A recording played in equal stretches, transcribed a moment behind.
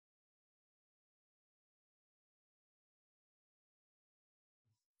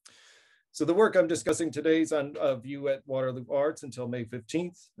So the work I'm discussing today is on view at Waterloo Arts until May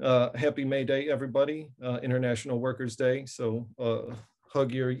 15th. Happy May Day, everybody, International Workers' Day. So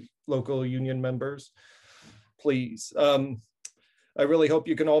hug your local union members, please. I really hope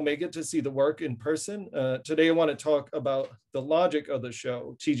you can all make it to see the work in person. Today, I want to talk about the logic of the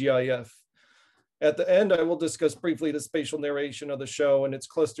show, TGIF. At the end, I will discuss briefly the spatial narration of the show and its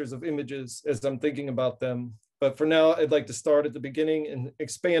clusters of images as I'm thinking about them. But for now, I'd like to start at the beginning and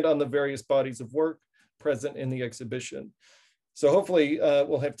expand on the various bodies of work present in the exhibition. So hopefully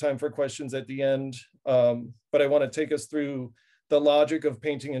we'll have time for questions at the end, but I want to take us through the logic of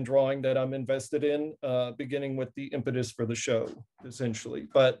painting and drawing that I'm invested in, beginning with the impetus for the show, essentially.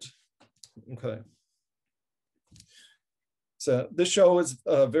 But, okay. So this show is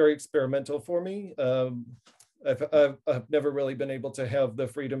very experimental for me. I've never really been able to have the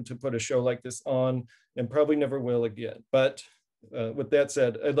freedom to put a show like this on, and probably never will again. But with that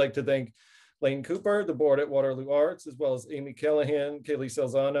said, I'd like to thank Lane Cooper, the board at Waterloo Arts, as well as Amy Callahan, Kaylee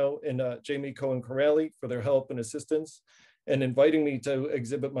Salzano, and Jamie Cohen-Corrali for their help and assistance and inviting me to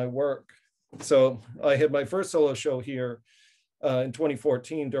exhibit my work. So I had my first solo show here in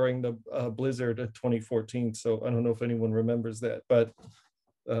 2014 during the blizzard of 2014. So I don't know if anyone remembers that, but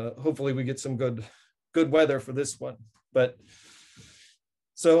hopefully we get some good weather for this one. But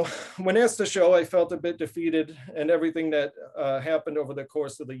so when asked to show, I felt a bit defeated and everything that happened over the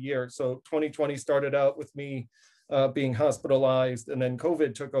course of the year. So 2020 started out with me being hospitalized, and then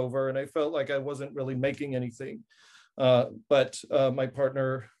COVID took over, and I felt like I wasn't really making anything. But my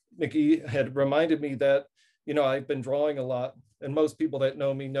partner, Nikki, had reminded me that, you know, I've been drawing a lot, and most people that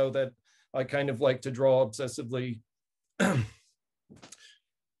know me know that I kind of like to draw obsessively.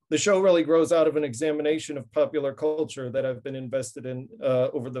 The show really grows out of an examination of popular culture that I've been invested in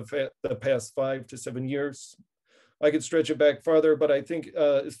over the past 5 to 7 years. I could stretch it back farther, but I think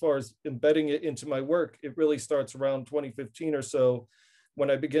as far as embedding it into my work, it really starts around 2015 or so, when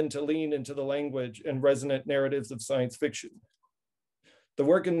I begin to lean into the language and resonant narratives of science fiction. The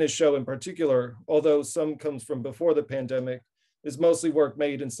work in this show in particular, although some comes from before the pandemic, is mostly work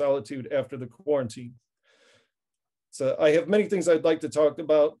made in solitude after the quarantine. So I have many things I'd like to talk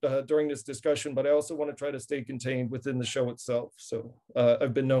about during this discussion, but I also want to try to stay contained within the show itself. So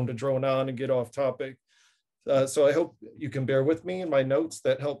I've been known to drone on and get off topic. So I hope you can bear with me in my notes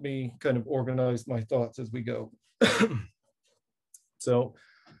that help me kind of organize my thoughts as we go. So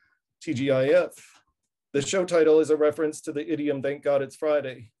TGIF. The show title is a reference to the idiom, "Thank God It's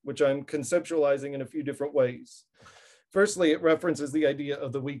Friday," which I'm conceptualizing in a few different ways. Firstly, it references the idea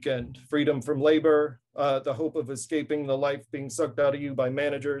of the weekend, freedom from labor, the hope of escaping the life being sucked out of you by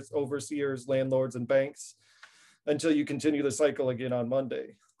managers, overseers, landlords, and banks, until you continue the cycle again on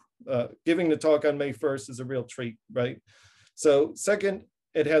Monday. Giving the talk on May 1st is a real treat, right? So second,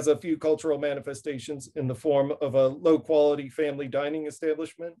 it has a few cultural manifestations in the form of a low-quality family dining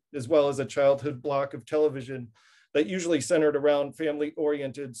establishment, as well as a childhood block of television that usually centered around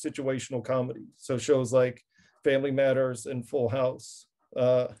family-oriented situational comedy. So shows like Family Matters and Full House.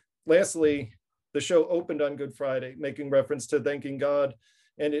 Lastly, the show opened on Good Friday, making reference to thanking God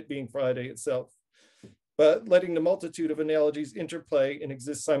and it being Friday itself. But letting the multitude of analogies interplay and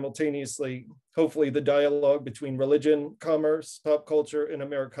exist simultaneously, hopefully the dialogue between religion, commerce, pop culture, and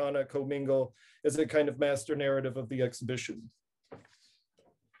Americana commingle is a kind of master narrative of the exhibition.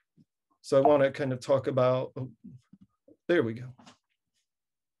 So I want to kind of talk about, oh, there we go.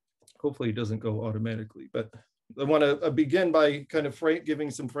 Hopefully it doesn't go automatically, but I want to begin by kind of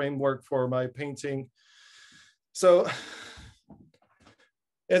giving some framework for my painting. So,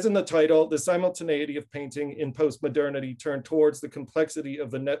 as in the title, the simultaneity of painting in postmodernity turned towards the complexity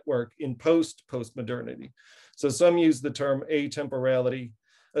of the network in postmodernity. So some use the term atemporality,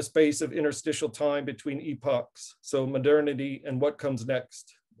 a space of interstitial time between epochs. So modernity and what comes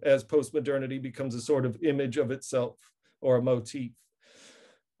next, as postmodernity becomes a sort of image of itself or a motif.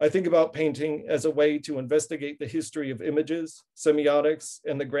 I think about painting as a way to investigate the history of images, semiotics,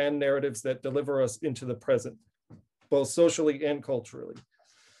 and the grand narratives that deliver us into the present, both socially and culturally.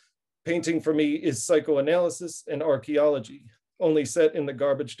 Painting for me is psychoanalysis and archaeology, only set in the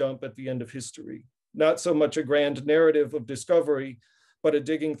garbage dump at the end of history. Not so much a grand narrative of discovery, but a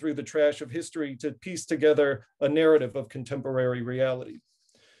digging through the trash of history to piece together a narrative of contemporary reality.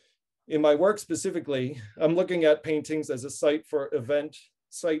 In my work specifically, I'm looking at paintings as a site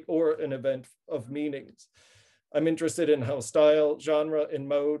or an event of meanings. I'm interested in how style, genre, and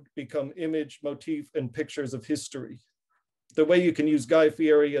mode become image, motif, and pictures of history. The way you can use Guy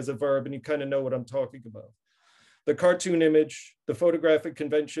Fieri as a verb, and you kind of know what I'm talking about. The cartoon image, the photographic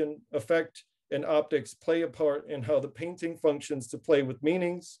convention, effect, and optics play a part in how the painting functions to play with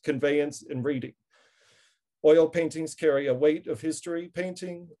meanings, conveyance, and reading. Oil paintings carry a weight of history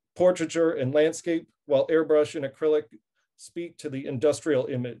painting, portraiture, and landscape, while airbrush and acrylic speak to the industrial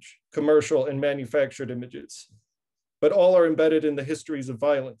image, commercial and manufactured images. But all are embedded in the histories of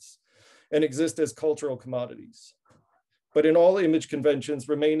violence and exist as cultural commodities. But in all image conventions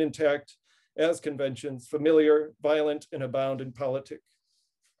remain intact as conventions, familiar, violent, and abound in politic.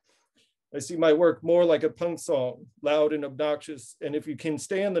 I see my work more like a punk song, loud and obnoxious, and if you can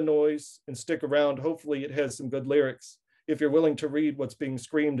stand the noise and stick around, hopefully it has some good lyrics, if you're willing to read what's being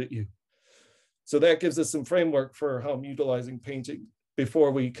screamed at you. So that gives us some framework for how I'm utilizing painting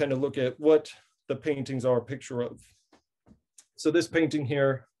before we kind of look at what the paintings are a picture of. So this painting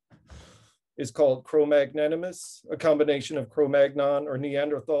here is called Cro-Magnanimous, a combination of Cro-Magnon or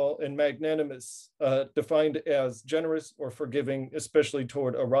Neanderthal and magnanimous, defined as generous or forgiving, especially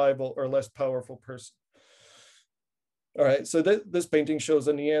toward a rival or less powerful person. All right, so this painting shows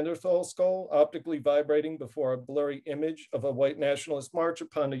a Neanderthal skull optically vibrating before a blurry image of a white nationalist march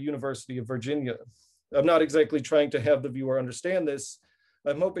upon the University of Virginia. I'm not exactly trying to have the viewer understand this.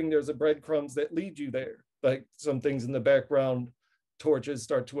 I'm hoping there's a breadcrumbs that lead you there, like some things in the background, torches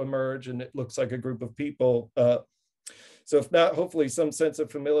start to emerge and it looks like a group of people. So if not, hopefully some sense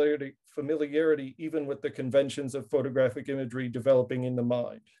of familiarity even with the conventions of photographic imagery developing in the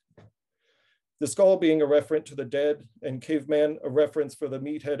mind. The skull being a referent to the dead and caveman, a reference for the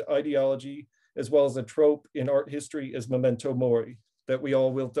meathead ideology, as well as a trope in art history as memento mori, that we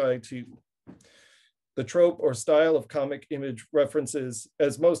all will die too. The trope or style of comic image references,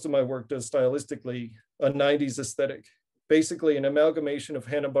 as most of my work does stylistically, a 90s aesthetic, basically an amalgamation of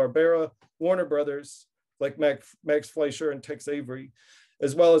Hanna-Barbera, Warner Brothers, like Max Fleischer and Tex Avery,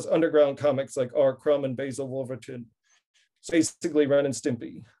 as well as underground comics like R. Crumb and Basil Wolverton. So basically Ren and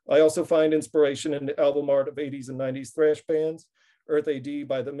Stimpy. I also find inspiration in the album art of 80s and 90s thrash bands, Earth AD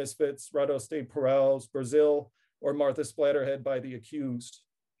by the Misfits, Ratos de Porrals, Brazil, or Martha Splatterhead by The Accused,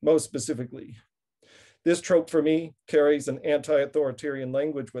 most specifically. This trope for me carries an anti-authoritarian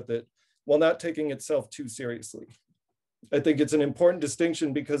language with it, while not taking itself too seriously. I think it's an important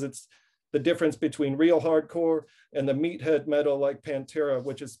distinction because it's the difference between real hardcore and the meathead metal like Pantera,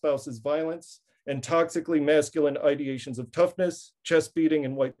 which espouses violence and toxically masculine ideations of toughness, chest beating,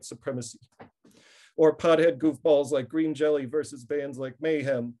 and white supremacy. Or pothead goofballs like Green Jelly versus bands like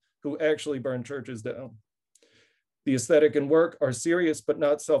Mayhem, who actually burn churches down. The aesthetic and work are serious but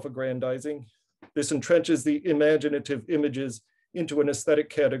not self-aggrandizing. This entrenches the imaginative images into an aesthetic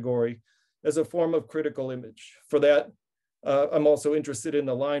category as a form of critical image. For that, I'm also interested in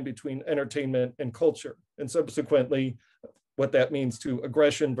the line between entertainment and culture, and subsequently what that means to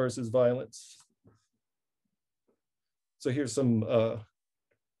aggression versus violence. So here's some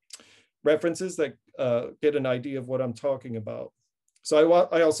references that get an idea of what I'm talking about. So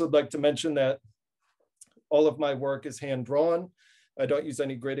I also like to mention that all of my work is hand-drawn. I don't use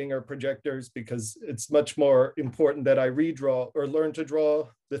any gridding or projectors because it's much more important that I redraw or learn to draw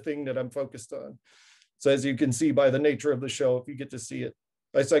the thing that I'm focused on. So as you can see by the nature of the show, if you get to see it,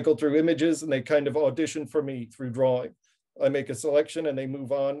 I cycle through images and they kind of audition for me through drawing. I make a selection and they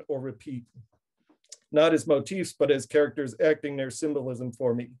move on or repeat. Not as motifs, but as characters acting their symbolism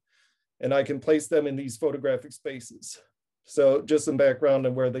for me. And I can place them in these photographic spaces. So just some background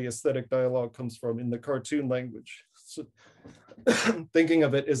on where the aesthetic dialogue comes from in the cartoon language. So thinking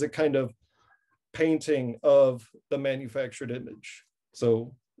of it as a kind of painting of the manufactured image.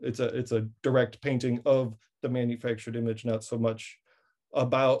 So it's a direct painting of the manufactured image, not so much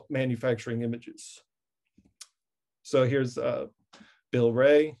about manufacturing images. So here's Bill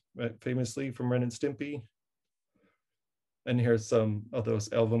Ray, right, famously from Ren and Stimpy. And here's some of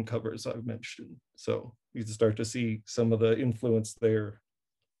those album covers I've mentioned. So you can start to see some of the influence there.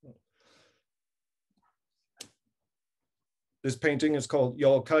 This painting is called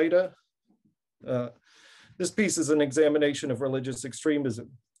Y'all Qaeda. This piece is an examination of religious extremism.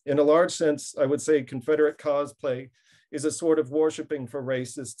 In a large sense, I would say Confederate cosplay is a sort of worshiping for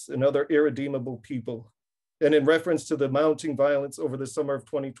racists and other irredeemable people. And in reference to the mounting violence over the summer of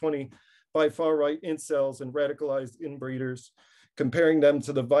 2020 by far-right incels and radicalized inbreeders, comparing them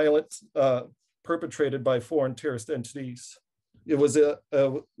to the violence perpetrated by foreign terrorist entities. It was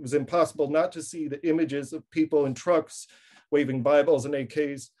impossible not to see the images of people in trucks waving Bibles and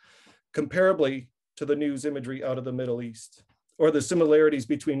AKs, comparably to the news imagery out of the Middle East, or the similarities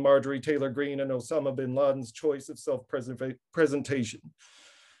between Marjorie Taylor Greene and Osama bin Laden's choice of self-presentation.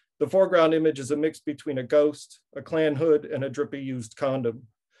 The foreground image is a mix between a ghost, a Klan hood, and a drippy used condom.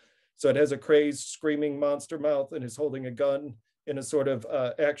 So it has a crazed, screaming monster mouth and is holding a gun, in a sort of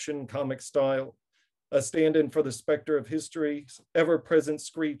action comic style, a stand-in for the specter of history's ever-present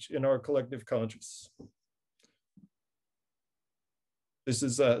screech in our collective conscious. This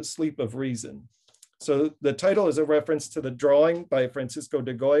is Sleep of Reason. So the title is a reference to the drawing by Francisco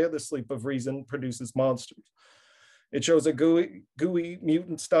de Goya, The Sleep of Reason Produces Monsters. It shows a gooey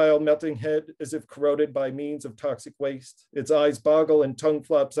mutant-style melting head as if corroded by means of toxic waste. Its eyes boggle and tongue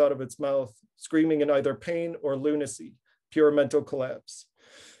flops out of its mouth, screaming in either pain or lunacy, pure mental collapse.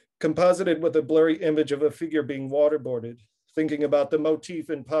 Composited with a blurry image of a figure being waterboarded, thinking about the motif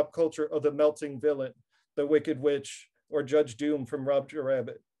in pop culture of the melting villain, the Wicked Witch, or Judge Doom from Roger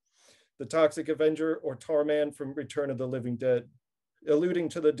Rabbit, the Toxic Avenger or Tarman from Return of the Living Dead, alluding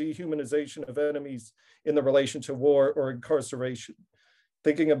to the dehumanization of enemies in the relation to war or incarceration,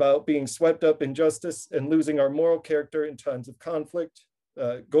 thinking about being swept up in justice and losing our moral character in times of conflict.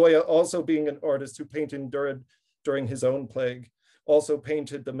 Goya also being an artist who painted during his own plague, also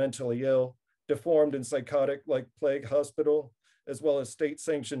painted the mentally ill, deformed and psychotic like Plague Hospital, as well as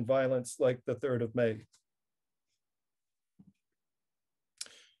state-sanctioned violence like the 3rd of May.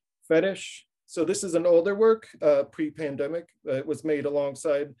 Fetish. So this is an older work, pre-pandemic. It was made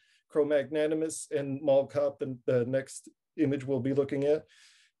alongside Cro-Magnanimous and Mall Cop, the next image we'll be looking at,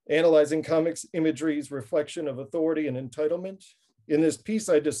 analyzing comics imagery's reflection of authority and entitlement. In this piece,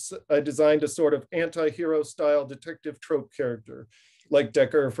 I designed a sort of anti-hero style detective trope character, like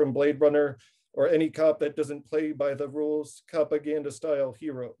Decker from Blade Runner, or any cop that doesn't play by the rules, propaganda style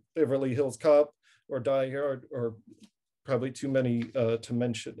hero, Beverly Hills Cop, or Die Hard, or probably too many to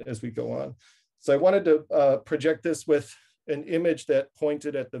mention as we go on. So I wanted to project this with an image that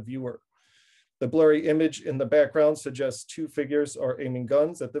pointed at the viewer. The blurry image in the background suggests two figures are aiming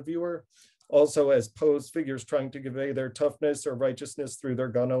guns at the viewer, also as posed figures trying to convey their toughness or righteousness through their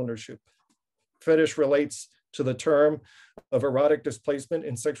gun ownership. Fetish relates to the term of erotic displacement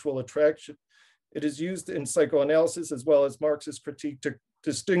and sexual attraction. It is used in psychoanalysis as well as Marxist critique to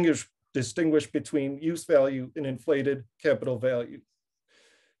distinguish between use value and inflated capital value.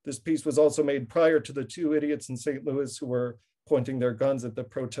 This piece was also made prior to the two idiots in St. Louis who were pointing their guns at the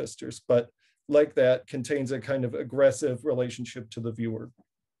protesters, but like that, contains a kind of aggressive relationship to the viewer.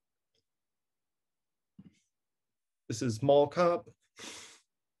 This is Mall Cop.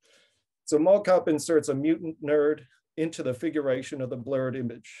 So Mall Cop inserts a mutant nerd into the figuration of the blurred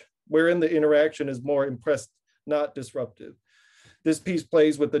image, wherein the interaction is more impressed, not disruptive. This piece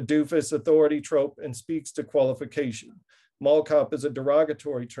plays with the doofus authority trope and speaks to qualification. Mall Cop is a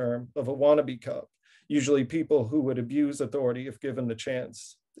derogatory term of a wannabe cop, usually people who would abuse authority if given the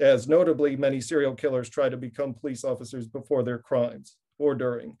chance, as notably many serial killers try to become police officers before their crimes or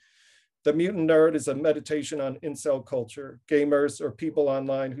during. The mutant nerd is a meditation on incel culture, gamers or people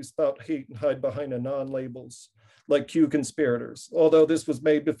online who spout hate and hide behind anon labels, like Q conspirators. Although this was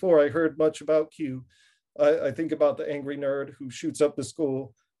made before I heard much about Q, I think about the angry nerd who shoots up the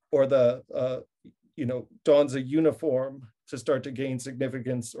school, or the, dons a uniform to start to gain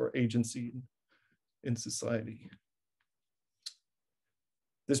significance or agency in society.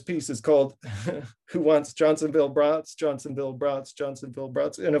 This piece is called Who Wants Johnsonville Brats, Johnsonville Brats, Johnsonville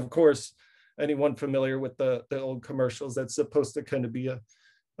Brats. And of course, anyone familiar with the old commercials, that's supposed to kind of be a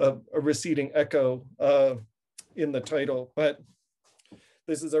receding echo in the title. But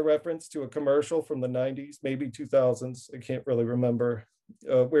this is a reference to a commercial from the 90s, maybe 2000s, I can't really remember,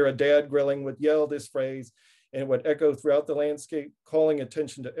 where a dad grilling would yell this phrase and it would echo throughout the landscape, calling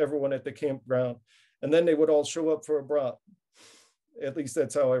attention to everyone at the campground. And then they would all show up for a brat. At least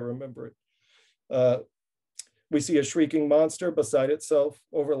that's how I remember it. We see a shrieking monster beside itself,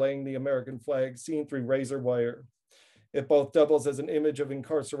 overlaying the American flag, seen through razor wire. It both doubles as an image of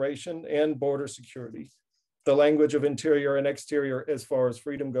incarceration and border security. The language of interior and exterior as far as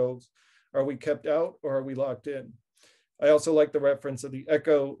freedom goes. Are we kept out or are we locked in? I also like the reference of the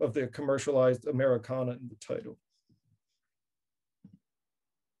echo of the commercialized Americana in the title.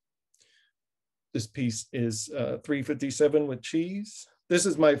 This piece is 357 with cheese. This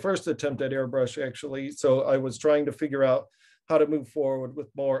is my first attempt at airbrush, actually. So I was trying to figure out how to move forward with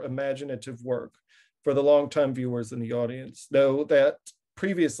more imaginative work for the longtime viewers in the audience. Know that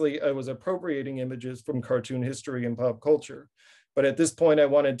previously I was appropriating images from cartoon history and pop culture. But at this point, I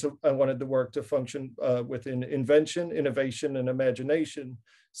wanted the work to function within invention, innovation, and imagination.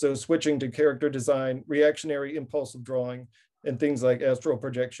 So switching to character design, reactionary impulsive drawing, and things like astral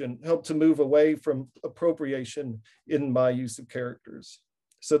projection help to move away from appropriation in my use of characters.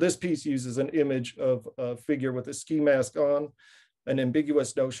 So this piece uses an image of a figure with a ski mask on, an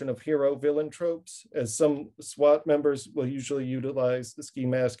ambiguous notion of hero-villain tropes, as some SWAT members will usually utilize the ski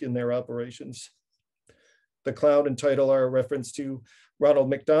mask in their operations. The clown and title are a reference to Ronald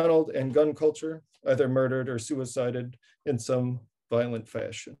McDonald and gun culture, either murdered or suicided in some violent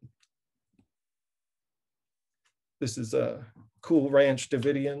fashion. This is Cool Ranch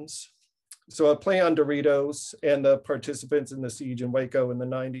Davidians. So a play on Doritos and the participants in the siege in Waco in the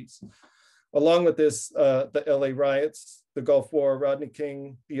 90s. Along with this, the LA riots, the Gulf War, Rodney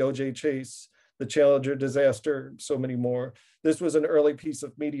King, the OJ chase, the Challenger disaster, so many more. This was an early piece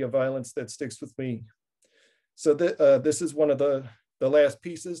of media violence that sticks with me. So this is one of the last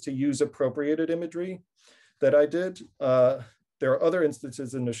pieces to use appropriated imagery that I did. There are other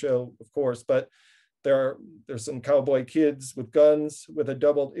instances in the show, of course, but there's some cowboy kids with guns with a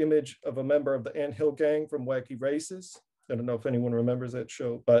doubled image of a member of the Ant Hill Gang from Wacky Races. I don't know if anyone remembers that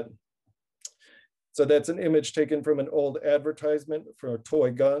show, but so that's an image taken from an old advertisement for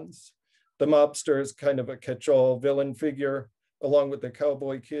toy guns. The mobster is kind of a catch-all villain figure, along with the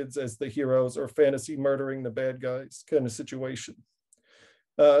cowboy kids as the heroes or fantasy murdering the bad guys kind of situation.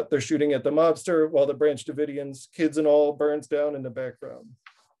 They're shooting at the mobster while the Branch Davidians, kids and all, burns down in the background.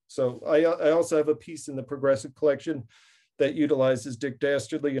 So I also have a piece in the Progressive collection that utilizes Dick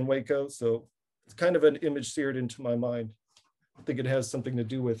Dastardly in Waco. So it's kind of an image seared into my mind. I think it has something to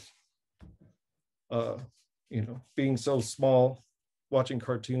do with, being so small, watching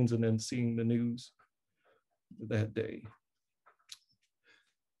cartoons and then seeing the news that day.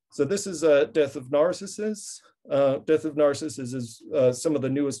 So this is Death of Narcissus. Death of Narcissus is some of the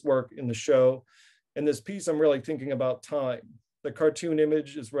newest work in the show. In this piece, I'm really thinking about time. The cartoon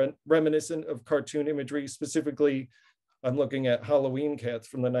image is reminiscent of cartoon imagery. Specifically, I'm looking at Halloween cats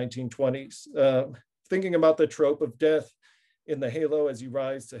from the 1920s. Thinking about the trope of death in the halo as you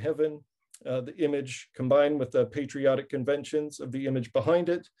rise to heaven, the image combined with the patriotic conventions of the image behind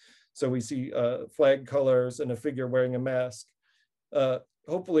it. So we see flag colors and a figure wearing a mask,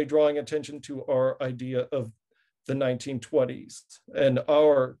 hopefully drawing attention to our idea of the 1920s and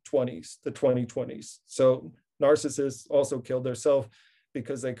our 20s, the 2020s. So narcissists also killed themselves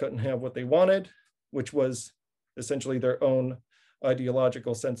because they couldn't have what they wanted, which was essentially their own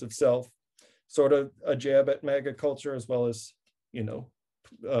ideological sense of self, sort of a jab at MAGA culture, as well as,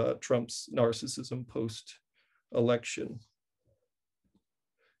 Trump's narcissism post-election.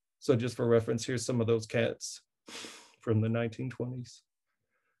 So just for reference, here's some of those cats from the 1920s.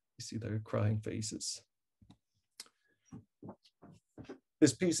 You see their crying faces.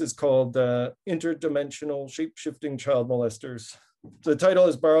 This piece is called Interdimensional Shape-Shifting Child Molesters. The title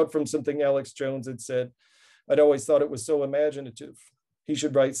is borrowed from something Alex Jones had said. I'd always thought it was so imaginative. He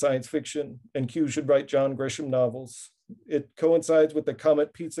should write science fiction and Q should write John Grisham novels. It coincides with the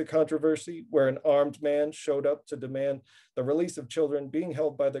Comet Pizza controversy, where an armed man showed up to demand the release of children being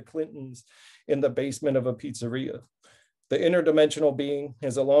held by the Clintons in the basement of a pizzeria. The interdimensional being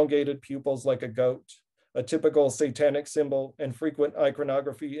has elongated pupils like a goat, a typical satanic symbol, and frequent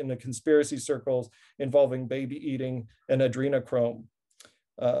iconography in the conspiracy circles involving baby eating and adrenochrome.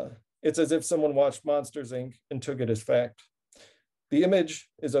 It's as if someone watched Monsters, Inc. and took it as fact. The image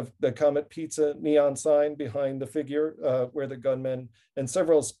is of the Comet Pizza neon sign behind the figure where the gunmen and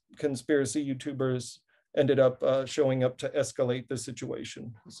several conspiracy YouTubers ended up showing up to escalate the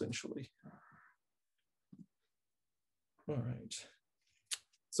situation, essentially. All right.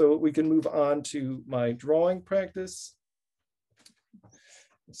 So we can move on to my drawing practice.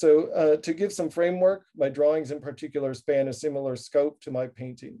 So to give some framework, my drawings in particular span a similar scope to my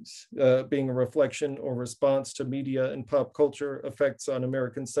paintings, being a reflection or response to media and pop culture effects on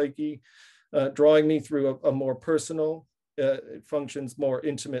American psyche, drawing me through a more personal, it functions more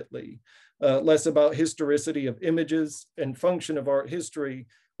intimately, less about historicity of images and function of art history,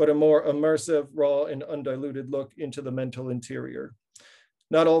 but a more immersive, raw, and undiluted look into the mental interior.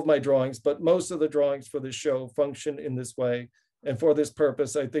 Not all of my drawings, but most of the drawings for this show function in this way. And for this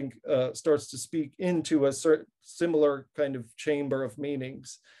purpose, I think starts to speak into a similar kind of chamber of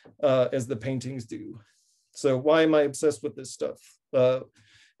meanings as the paintings do. So why am I obsessed with this stuff?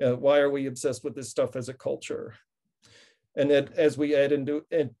 Why are we obsessed with this stuff as a culture? And that as we head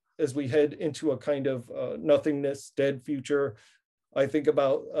into a kind of nothingness, dead future, I think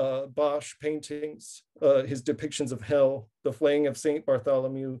about Bosch paintings, his depictions of hell, the flaying of St.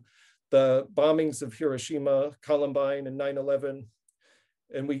 Bartholomew, the bombings of Hiroshima, Columbine, and 9/11,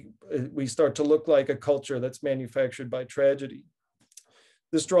 and we start to look like a culture that's manufactured by tragedy.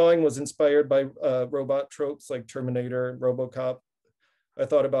 This drawing was inspired by robot tropes like Terminator and RoboCop. I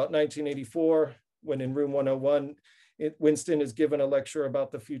thought about 1984, when in room 101, Winston is given a lecture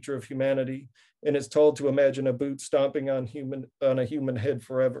about the future of humanity and is told to imagine a boot stomping on a human head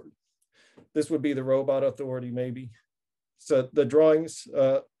forever. This would be the robot authority, maybe. So the drawings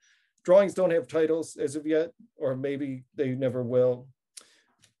Drawings don't have titles as of yet, or maybe they never will.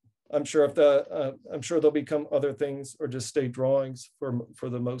 I'm sure they'll become other things or just stay drawings for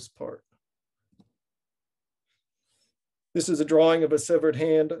the most part. This is a drawing of a severed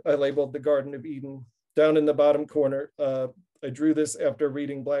hand I labeled the Garden of Eden. Down in the bottom corner, I drew this after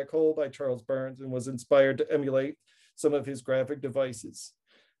reading Black Hole by Charles Burns and was inspired to emulate some of his graphic devices.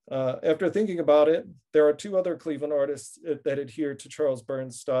 After thinking about it, there are two other Cleveland artists that adhere to Charles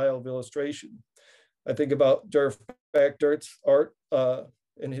Burns' style of illustration. I think about Dirtbag Dirt's art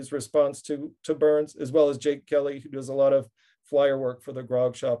in his response to Burns, as well as Jake Kelly, who does a lot of flyer work for the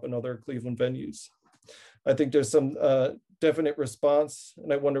Grog Shop and other Cleveland venues. I think there's some definite response,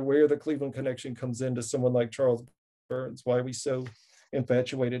 and I wonder where the Cleveland connection comes into someone like Charles Burns. Why are we so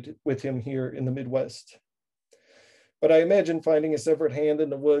infatuated with him here in the Midwest? But I imagine finding a severed hand in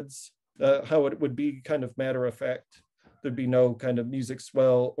the woods, how it would be kind of matter of fact. There'd be no kind of music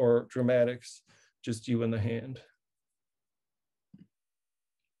swell or dramatics, just you and the hand.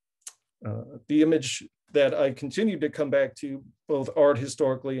 The image that I continued to come back to, both art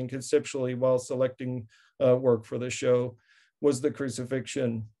historically and conceptually while selecting work for the show, was the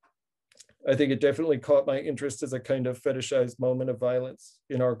crucifixion. I think it definitely caught my interest as a kind of fetishized moment of violence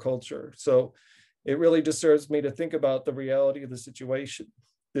in our culture. So it really disturbs me to think about the reality of the situation.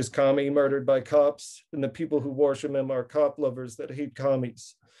 This commie murdered by cops, and the people who worship him are cop lovers that hate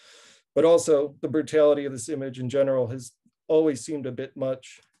commies. But also the brutality of this image in general has always seemed a bit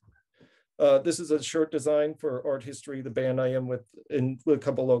much. This is a shirt design for Art History, the band I am with, and with a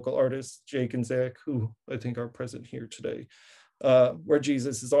couple local artists, Jake and Zach, who I think are present here today, where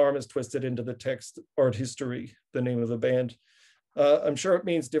Jesus' arm is twisted into the text Art History, the name of the band. I'm sure it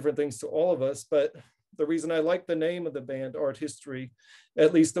means different things to all of us, but the reason I like the name of the band, Art History,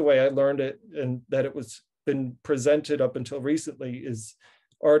 at least the way I learned it and that it was been presented up until recently, is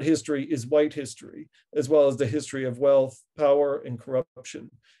art history is white history, as well as the history of wealth, power, and corruption.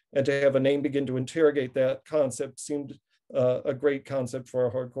 And to have a name begin to interrogate that concept seemed a great concept for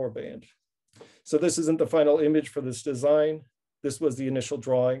a hardcore band. So this isn't the final image for this design. This was the initial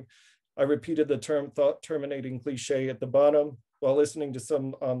drawing. I repeated the term thought terminating cliche at the bottom while listening to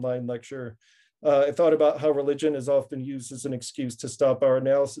some online lecture. I thought about how religion is often used as an excuse to stop our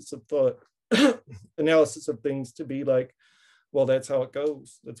analysis of thought, analysis of things to be like, well, that's how it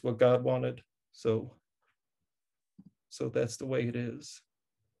goes. That's what God wanted. So that's the way it is.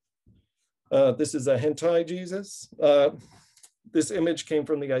 This is a hentai Jesus. This image came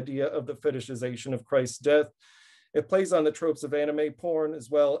from the idea of the fetishization of Christ's death. It plays on the tropes of anime porn, as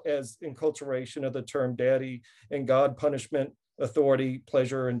well as enculturation of the term daddy and God, punishment, authority,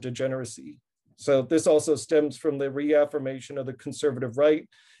 pleasure, and degeneracy. So this also stems from the reaffirmation of the conservative right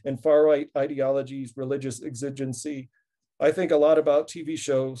and far-right ideologies, religious exigency. I think a lot about TV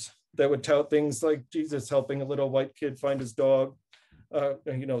shows that would tout things like Jesus helping a little white kid find his dog,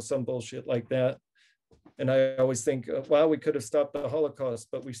 some bullshit like that. And I always think, wow, we could have stopped the Holocaust,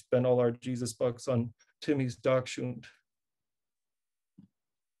 but we spent all our Jesus bucks on Timmy's Dachshund.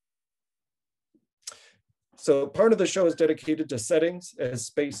 So part of the show is dedicated to settings as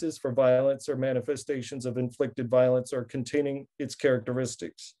spaces for violence or manifestations of inflicted violence or containing its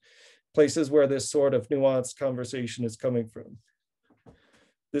characteristics, places where this sort of nuanced conversation is coming from.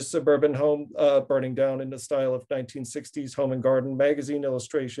 This suburban home burning down in the style of 1960s Home and Garden magazine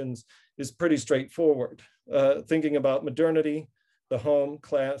illustrations is pretty straightforward. Thinking about modernity, the home,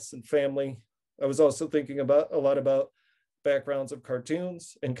 class, and family. I was also thinking a lot about backgrounds of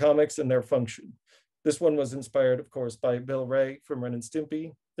cartoons and comics and their function. This one was inspired, of course, by Bill Ray from Ren and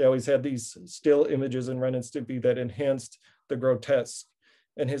Stimpy. They always had these still images in Ren and Stimpy that enhanced the grotesque,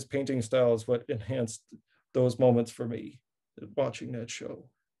 and his painting style is what enhanced those moments for me watching that show.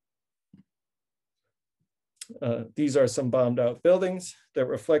 These are some bombed out buildings that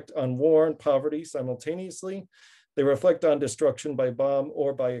reflect on war and poverty simultaneously. They reflect on destruction by bomb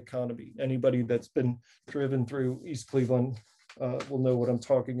or by economy. Anybody that's been driven through East Cleveland will know what I'm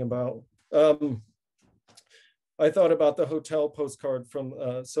talking about. I thought about the hotel postcard from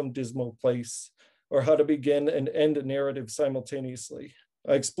some dismal place, or how to begin and end a narrative simultaneously.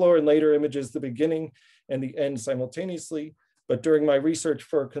 I explore in later images the beginning and the end simultaneously, but during my research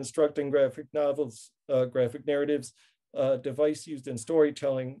for constructing graphic novels, graphic narratives, device used in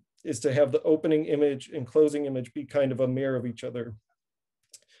storytelling is to have the opening image and closing image be kind of a mirror of each other.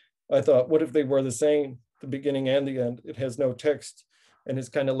 I thought, what if they were the same, the beginning and the end? It has no text and is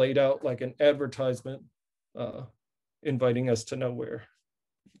kind of laid out like an advertisement, inviting us to nowhere.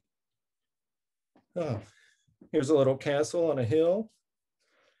 Oh, here's a little castle on a hill.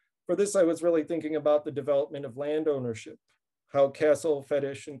 For this, I was really thinking about the development of land ownership. how castle,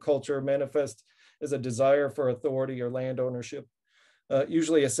 fetish, and culture manifest as a desire for authority or land ownership,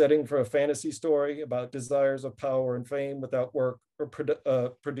 usually a setting for a fantasy story about desires of power and fame without work or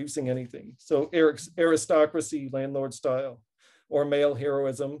producing anything. So aristocracy, landlord style, or male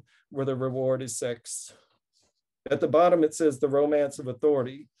heroism, where the reward is sex. At the bottom, it says the romance of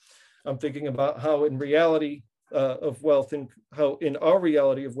authority. I'm thinking about how in reality of wealth and how in our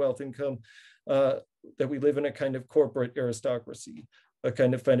reality of wealth income, that we live in a kind of corporate aristocracy, a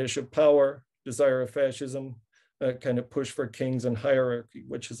kind of fetish of power, desire of fascism, a kind of push for kings and hierarchy,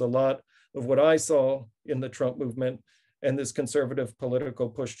 which is a lot of what I saw in the Trump movement and this conservative political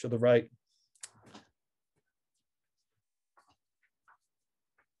push to the right.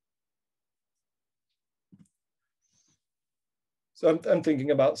 So I'm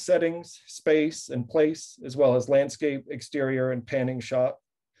thinking about settings, space, and place, as well as landscape, exterior, and panning shot,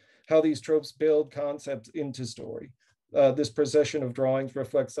 how these tropes build concepts into story. This procession of drawings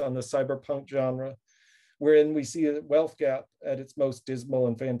reflects on the cyberpunk genre, wherein we see a wealth gap at its most dismal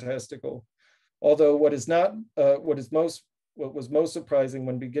and fantastical. Although what was most surprising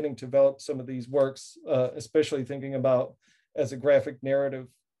when beginning to develop some of these works, especially thinking about as a graphic narrative,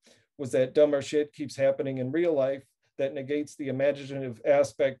 was that dumber shit keeps happening in real life that negates the imaginative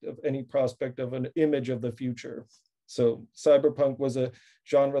aspect of any prospect of an image of the future. So cyberpunk was a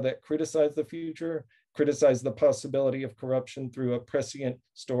genre that criticized the future, criticized the possibility of corruption through a prescient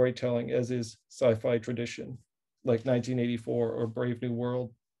storytelling, as is sci-fi tradition, like 1984 or Brave New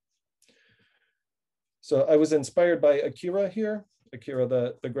World. So I was inspired by Akira here, Akira,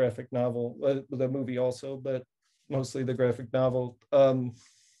 the graphic novel, the movie also, but mostly the graphic novel.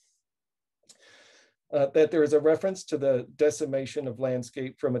 That there is a reference to the decimation of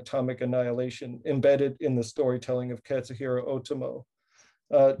landscape from atomic annihilation embedded in the storytelling of Katsuhiro Otomo.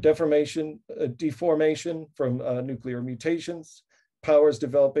 Deformation from nuclear mutations, powers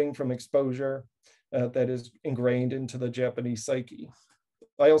developing from exposure that is ingrained into the Japanese psyche.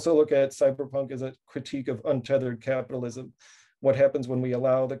 I also look at cyberpunk as a critique of untethered capitalism, what happens when we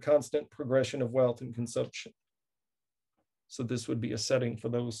allow the constant progression of wealth and consumption. So this would be a setting for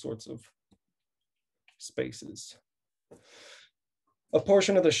those sorts of spaces. A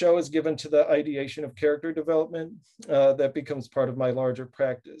portion of the show is given to the ideation of character development that becomes part of my larger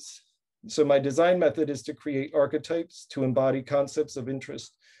practice. So my design method is to create archetypes to embody concepts of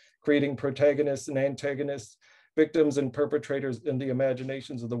interest, creating protagonists and antagonists, victims and perpetrators in the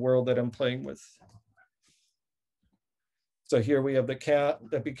imaginations of the world that I'm playing with. So here we have the cat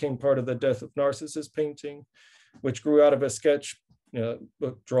that became part of the Death of Narcissus painting, which grew out of a sketch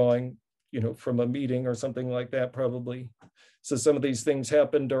book drawing, from a meeting or something like that, probably. So some of these things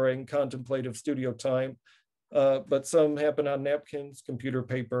happen during contemplative studio time, but some happen on napkins, computer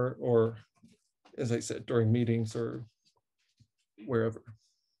paper, or, as I said, during meetings or wherever.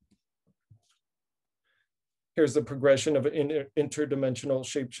 Here's the progression of an interdimensional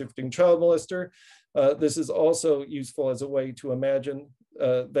shape-shifting child molester. This is also useful as a way to imagine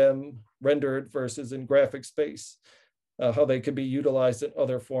them rendered versus in graphic space, how they could be utilized in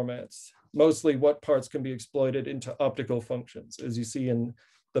other formats. Mostly what parts can be exploited into optical functions, as you see in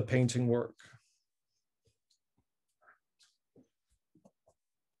the painting work.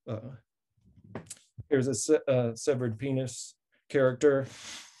 Here's a severed penis character.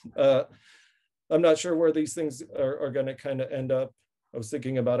 I'm not sure where these things are going to kind of end up. I was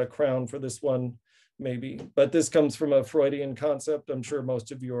thinking about a crown for this one, maybe, but this comes from a Freudian concept I'm sure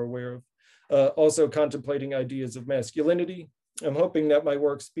most of you are aware of. Also contemplating ideas of masculinity. I'm hoping that my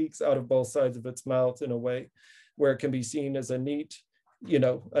work speaks out of both sides of its mouth in a way where it can be seen as a neat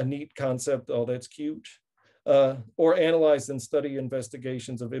concept, oh, that's cute, or analyze and study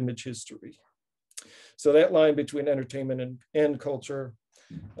investigations of image history. So that line between entertainment and culture,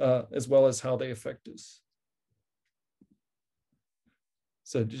 as well as how they affect us.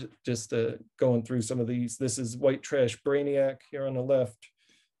 So just going through some of these, this is White Trash Brainiac here on the left,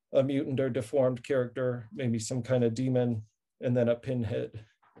 a mutant or deformed character, maybe some kind of demon, and then a pinhead.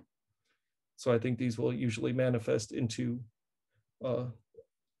 So I think these will usually manifest into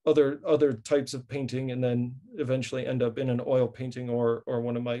other types of painting and then eventually end up in an oil painting or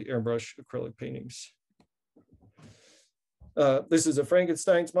one of my airbrush acrylic paintings. This is a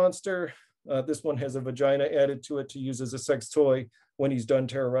Frankenstein's monster. This one has a vagina added to it to use as a sex toy when he's done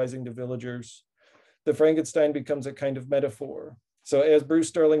terrorizing the villagers. The Frankenstein becomes a kind of metaphor. So as Bruce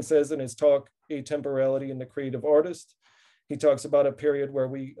Sterling says in his talk, Atemporality in the Creative Artist, he talks about a period where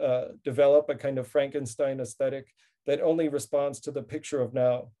we develop a kind of Frankenstein aesthetic that only responds to the picture of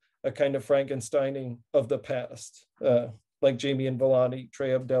now, a kind of Frankensteining of the past, like Jamie and Villani,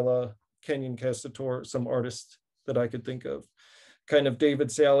 Trey Abdella, Kenyon Castator, some artists that I could think of. kind of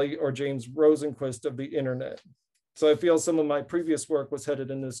David Sally or James Rosenquist of the internet. So I feel some of my previous work was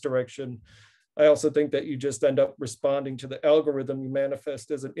headed in this direction. I also think that you just end up responding to the algorithm you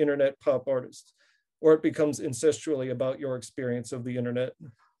manifest as an internet pop artist, or it becomes incestually about your experience of the internet.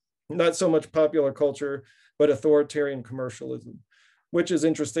 Not so much popular culture, but authoritarian commercialism, which is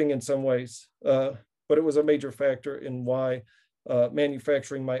interesting in some ways, but it was a major factor in why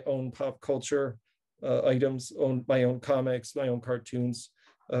manufacturing my own pop culture items, my own comics, my own cartoons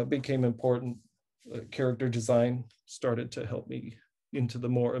became important. Character design started to help me into the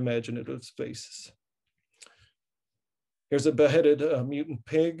more imaginative spaces. Here's a beheaded mutant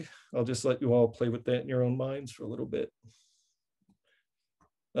pig. I'll just let you all play with that in your own minds for a little bit.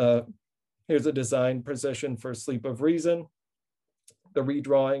 Here's a design procession for Sleep of Reason. The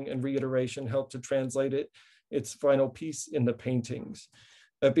redrawing and reiteration helped to translate its final piece in the paintings.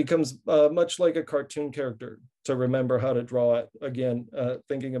 It becomes much like a cartoon character to remember how to draw it. Again,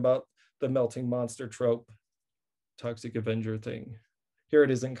 thinking about the melting monster trope, Toxic Avenger thing. Here it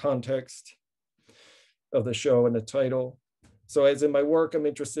is in context of the show and the title. So as in my work, I'm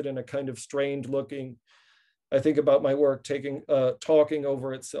interested in a kind of strained looking. I think about my work talking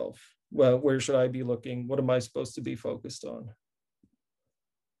over itself. Well, where should I be looking? What am I supposed to be focused on?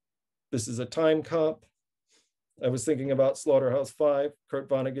 This is a time cop. I was thinking about Slaughterhouse-5, Kurt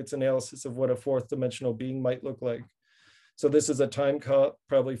Vonnegut's analysis of what a fourth dimensional being might look like. So this is a time cop,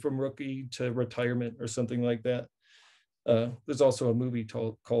 probably from rookie to retirement or something like that. There's also a movie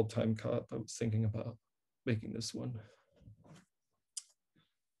called Time Cop. I was thinking about making this one.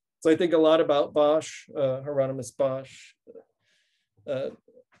 So I think a lot about Bosch, Hieronymus Bosch,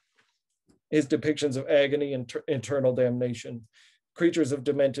 his depictions of agony and eternal damnation, creatures of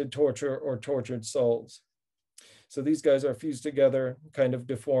demented torture or tortured souls. So these guys are fused together, kind of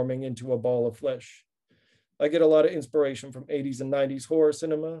deforming into a ball of flesh. I get a lot of inspiration from 80s and 90s horror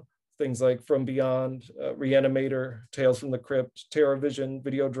cinema, things like From Beyond, Reanimator, Tales from the Crypt, Terror Vision,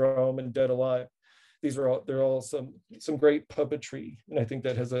 Videodrome, and Dead Alive. They're all some great puppetry, and I think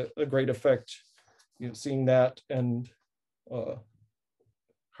that has a great effect. You know, seeing that and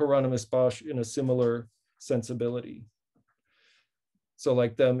Hieronymus Bosch in a similar sensibility. So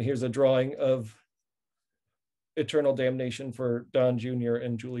like them, here's a drawing of eternal damnation for Don Jr.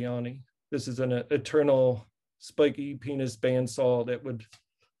 and Giuliani. This is an eternal spiky penis bandsaw that would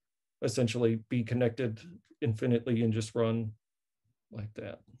essentially be connected infinitely and just run like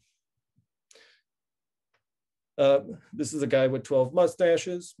that. This is a guy with 12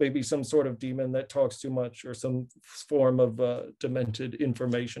 mustaches, maybe some sort of demon that talks too much or some form of demented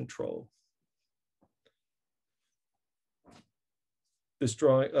information troll. This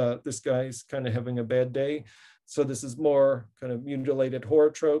drawing, this guy's kind of having a bad day. So this is more kind of mutilated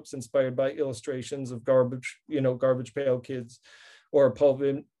horror tropes inspired by illustrations of garbage pail kids, or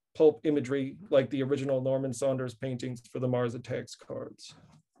pulp imagery like the original Norman Saunders paintings for the Mars Attacks cards.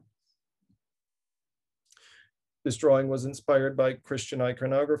 This drawing was inspired by Christian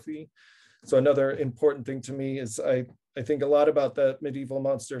iconography. So another important thing to me is I think a lot about that medieval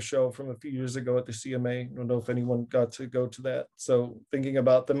monster show from a few years ago at the CMA. I don't know if anyone got to go to that. So thinking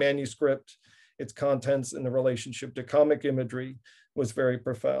about the manuscript, its contents, and the relationship to comic imagery was very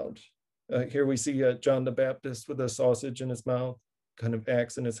profound. Here we see John the Baptist with a sausage in his mouth, kind of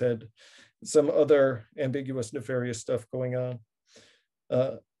axe in his head, some other ambiguous, nefarious stuff going on.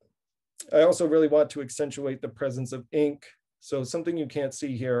 I also really want to accentuate the presence of ink. So something you can't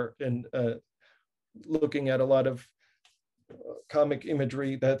see here in looking at a lot of comic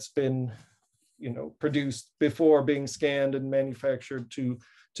imagery that's been, produced before being scanned and manufactured to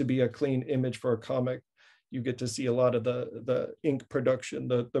be a clean image for a comic. You get to see a lot of the ink production,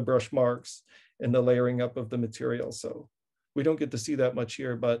 the brush marks, and the layering up of the material. So we don't get to see that much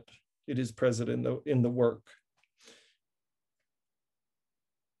here, but it is present in the work.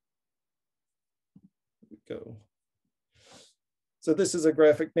 Go. So this is a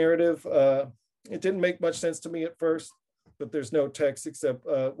graphic narrative. It didn't make much sense to me at first, but there's no text except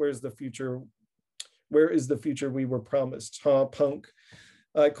where is the future we were promised? Huh, punk?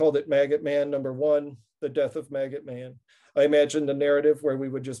 I called it Maggot Man #1, the death of Maggot Man. I imagined a narrative where we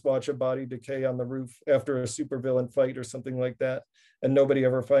would just watch a body decay on the roof after a supervillain fight or something like that, and nobody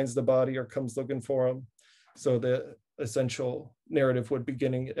ever finds the body or comes looking for him. So the essential narrative would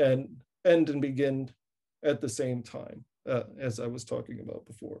end and begin at the same time, as I was talking about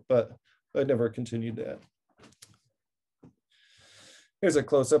before, but I never continued that. Here's a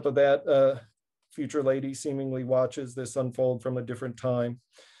close-up of that. Future lady seemingly watches this unfold from a different time.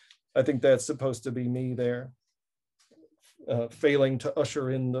 I think that's supposed to be me there, failing to usher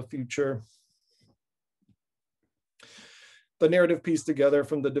in the future. The narrative pieced together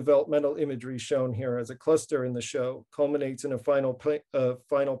from the developmental imagery shown here as a cluster in the show culminates in a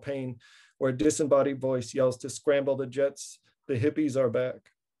final pane where a disembodied voice yells to scramble the jets, the hippies are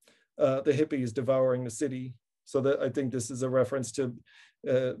back. The hippies devouring the city. So that I think this is a reference to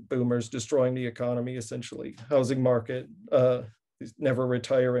boomers destroying the economy, essentially. Housing market, never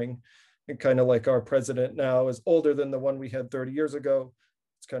retiring. And kind of like our president now is older than the one we had 30 years ago.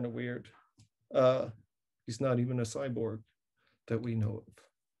 It's kind of weird. He's not even a cyborg that we know of.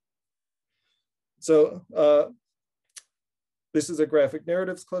 So this is a graphic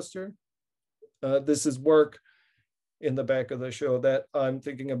narratives cluster. This is work in the back of the show that I'm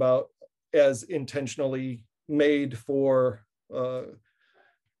thinking about as intentionally made for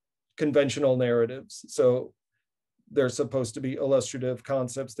conventional narratives. So they're supposed to be illustrative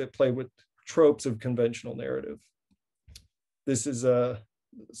concepts that play with tropes of conventional narrative. This is a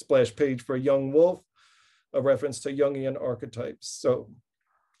splash page for Young Wolf, a reference to Jungian archetypes. So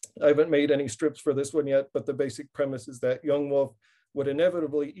I haven't made any strips for this one yet, but the basic premise is that Young Wolf would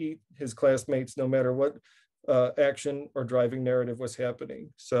inevitably eat his classmates no matter what action or driving narrative was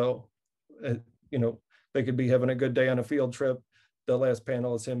happening. So, you know, they could be having a good day on a field trip. The last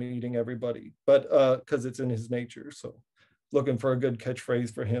panel is him eating everybody, but because it's in his nature. So looking for a good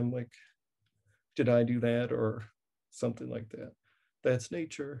catchphrase for him, like, did I do that? Or something like that. That's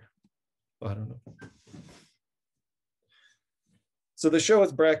nature. I don't know. So the show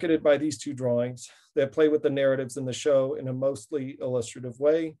is bracketed by these two drawings that play with the narratives in the show in a mostly illustrative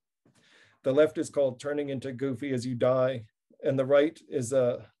way. The left is called Turning into Goofy as You Die, and the right is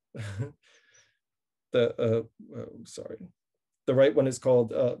the right one is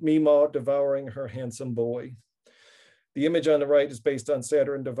called Meemaw Devouring Her Handsome Boy. The image on the right is based on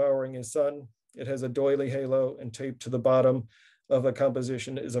Saturn devouring his son. It has a doily halo, and taped to the bottom of a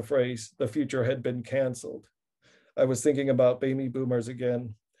composition is a phrase, "The future had been canceled." I was thinking about baby boomers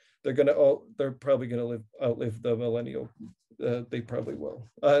again. They're probably gonna outlive the millennial. They probably will.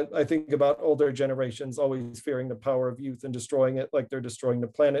 I think about older generations always fearing the power of youth and destroying it, like they're destroying the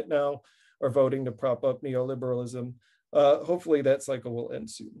planet now, or voting to prop up neoliberalism. Hopefully that cycle will end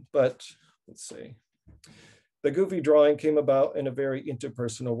soon, but let's see. The goofy drawing came about in a very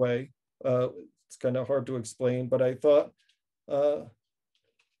interpersonal way. It's kind of hard to explain, but I thought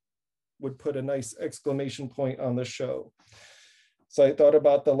would put a nice exclamation point on the show. So I thought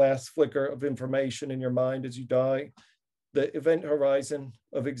about the last flicker of information in your mind as you die, the event horizon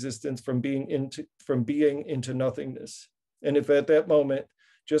of existence from being into nothingness. And if at that moment,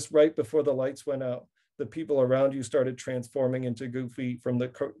 just right before the lights went out, the people around you started transforming into Goofy from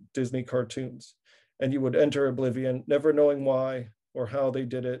the Disney cartoons, and you would enter oblivion, never knowing why or how they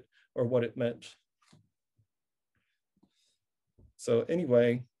did it or what it meant. So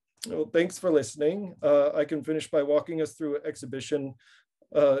anyway, well, thanks for listening. I can finish by walking us through an exhibition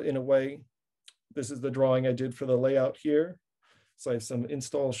in a way. This is the drawing I did for the layout here. So I have some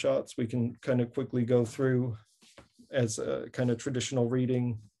install shots we can kind of quickly go through as a kind of traditional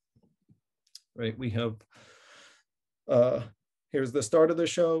reading. Right, we have, here's the start of the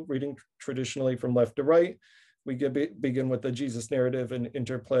show, reading traditionally from left to right. We begin with the Jesus narrative and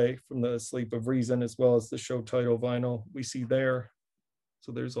interplay from the Sleep of Reason, as well as the show title vinyl we see there.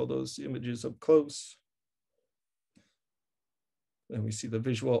 So there's all those images up close. And we see the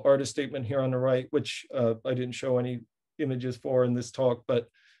visual artist statement here on the right, which I didn't show any images for in this talk, but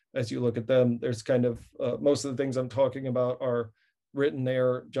as you look at them, there's kind of, most of the things I'm talking about are written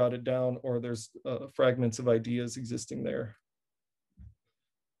there, jotted down, or there's fragments of ideas existing there.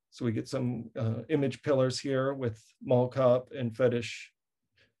 So we get some image pillars here with mall cop and fetish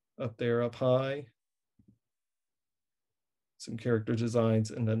up there up high. Some character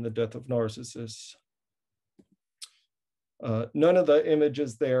designs, and then the death of Narcissus. None of the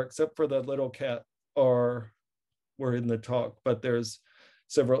images there, except for the little cat, were in the talk, but there's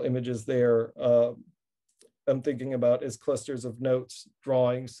several images there I'm thinking about as clusters of notes,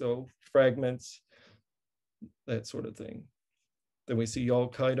 drawings, so fragments, that sort of thing. Then we see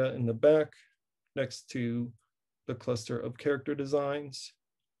Al-Qaeda in the back next to the cluster of character designs.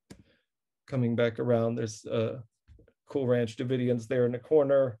 Coming back around, there's Cool Ranch Davidians there in the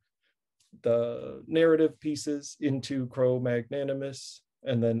corner, the narrative pieces into Cro-Magnanimous,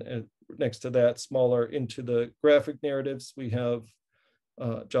 and then next to that, smaller into the graphic narratives, we have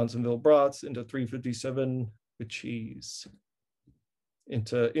Johnsonville Brats into 357 with cheese,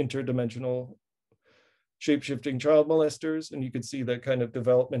 into interdimensional shape-shifting child molesters, and you can see that kind of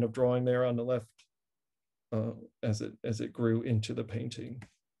development of drawing there on the left as it grew into the painting.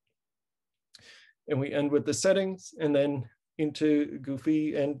 And we end with the settings, and then into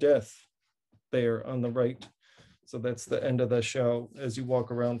Goofy and death there on the right. So that's the end of the show as you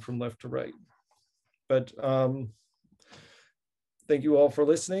walk around from left to right. But thank you all for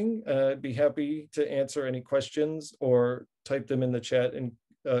listening. I'd be happy to answer any questions or type them in the chat, and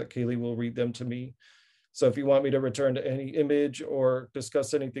Kaylee will read them to me. So if you want me to return to any image or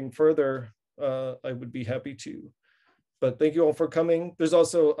discuss anything further, I would be happy to. But thank you all for coming. There's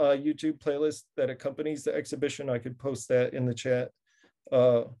also a YouTube playlist that accompanies the exhibition. I could post that in the chat.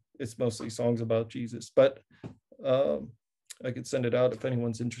 It's mostly songs about Jesus, but I could send it out if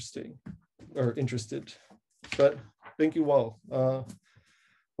anyone's interested. But thank you all.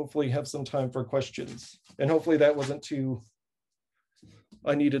 Hopefully have some time for questions. And hopefully that wasn't too,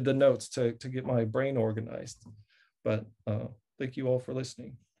 I needed the notes to get my brain organized. But thank you all for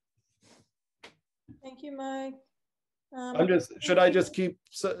listening. Thank you, Mike. Should I just keep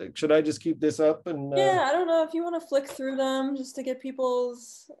this up? And yeah, I don't know if you want to flick through them just to get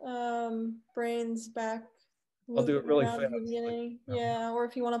people's brains back. I'll do it really fast. Yeah, or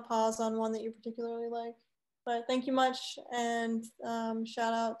if you want to pause on one that you particularly like. But thank you much, and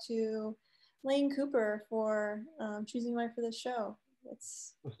shout out to Lane Cooper for choosing Mike for this show.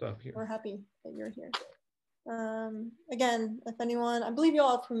 We'll stop here. We're happy that you're here. Again, if anyone, I believe you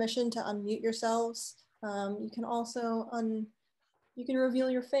all have permission to unmute yourselves. You can also you can reveal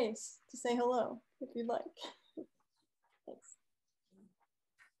your face to say hello if you'd like. Thanks.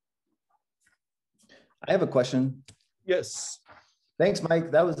 I have a question. Yes. Thanks, Mike.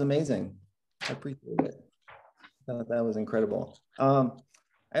 That was amazing. I appreciate it. I thought that was incredible. I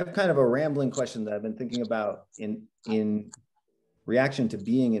have kind of a rambling question that I've been thinking about in reaction to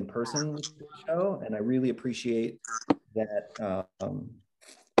being in person with the show, and I really appreciate that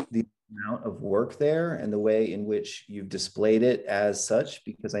the amount of work there and the way in which you've displayed it as such,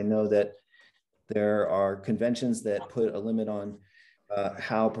 because I know that there are conventions that put a limit on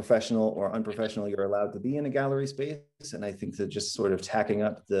how professional or unprofessional you're allowed to be in a gallery space. And I think that just sort of tacking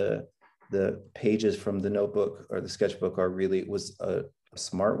up the pages from the notebook or the sketchbook was a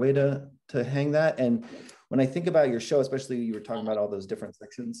smart way to hang that. And when I think about your show, especially you were talking about all those different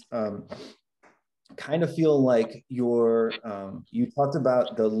sections, kind of feel like you talked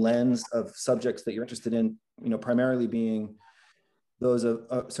about the lens of subjects that you're interested in, primarily being those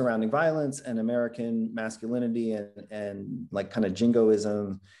of surrounding violence and American masculinity and like kind of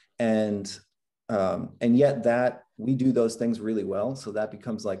jingoism, and yet that we do those things really well. So that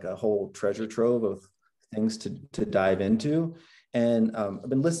becomes like a whole treasure trove of things to dive into. And I've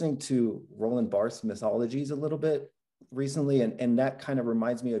been listening to Roland Barthes' mythologies a little bit recently, and that kind of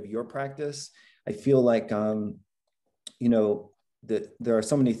reminds me of your practice. I feel like, that there are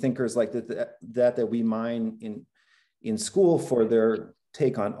so many thinkers like that we mine in school for their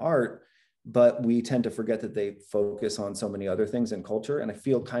take on art, but we tend to forget that they focus on so many other things in culture. And I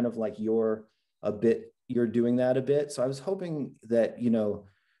feel kind of like you're doing that a bit. So I was hoping that,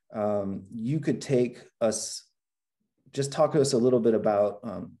 you could just talk to us a little bit about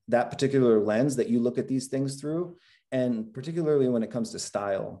that particular lens that you look at these things through, and particularly when it comes to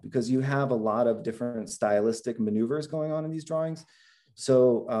style, because you have a lot of different stylistic maneuvers going on in these drawings.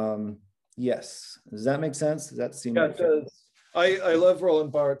 So yes, does that make sense? Does that seem like it does? I love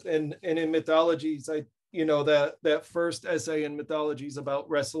Roland Barthes, and in mythologies, that first essay in mythologies about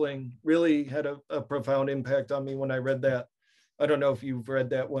wrestling really had a profound impact on me when I read that. I don't know if you've read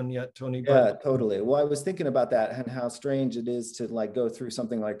that one yet, Tony. Yeah, totally. Well, I was thinking about that and how strange it is to like go through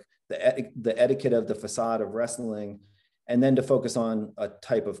something like the etiquette of the facade of wrestling, and then to focus on a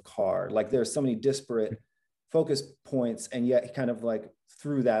type of car. Like there's so many disparate focus points, and yet kind of like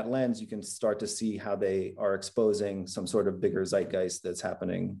through that lens, you can start to see how they are exposing some sort of bigger zeitgeist that's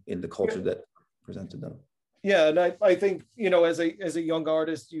happening in the culture that presented them. Yeah, and I think, as a young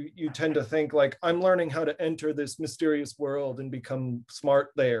artist, you tend to think like, I'm learning how to enter this mysterious world and become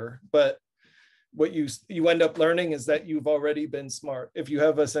smart there. But what you end up learning is that you've already been smart. If you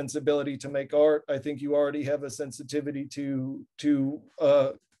have a sensibility to make art, I think you already have a sensitivity to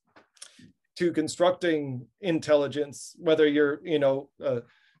constructing intelligence, whether you're,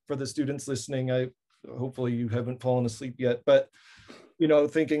 for the students listening, hopefully you haven't fallen asleep yet, but,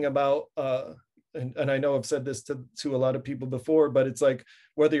 thinking about, and I know I've said this to a lot of people before, but it's like,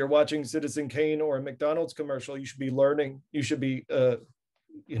 whether you're watching Citizen Kane or a McDonald's commercial, you should be learning, you should be,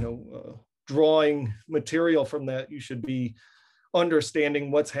 drawing material from that. You should be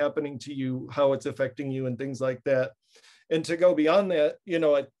understanding what's happening to you, how it's affecting you, and things like that. And to go beyond that,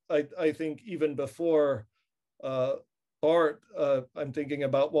 I think even before art, I'm thinking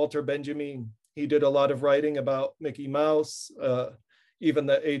about Walter Benjamin. He did a lot of writing about Mickey Mouse, even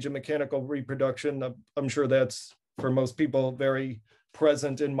the age of mechanical reproduction. I'm sure that's, for most people, very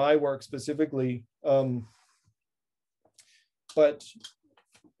present in my work specifically. but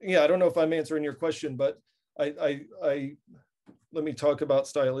yeah, I don't know if I'm answering your question, but I let me talk about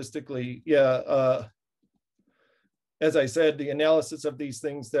stylistically. Yeah, as I said, the analysis of these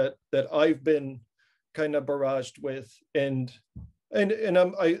things that I've been kind of barraged with, and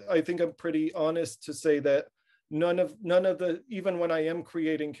I think I'm pretty honest to say that none of the, even when I am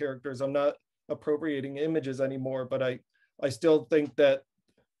creating characters, I'm not appropriating images anymore, but I still think that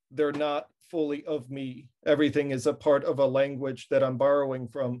they're not fully of me. Everything is a part of a language that I'm borrowing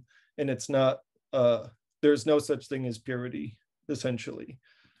from, and it's not, there's no such thing as purity, essentially,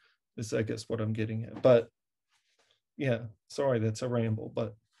 is I guess what I'm getting at. But yeah, sorry, that's a ramble,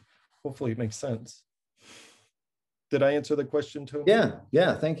 but hopefully it makes sense. Did I answer the question, Tony?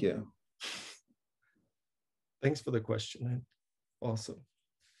 Yeah, thank you. Thanks for the question. Awesome.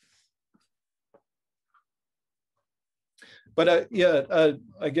 But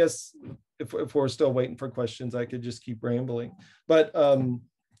I guess if we're still waiting for questions, I could just keep rambling. But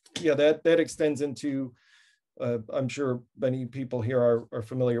yeah, that extends into, I'm sure many people here are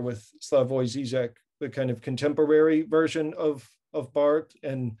familiar with Slavoj Žižek, the kind of contemporary version of Barthes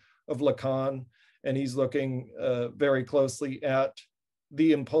and of Lacan, and he's looking very closely at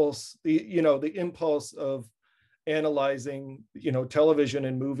the impulse, the impulse of analyzing, television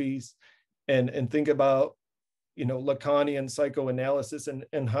and movies, and think about, Lacanian psychoanalysis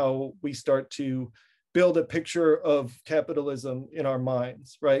and how we start to build a picture of capitalism in our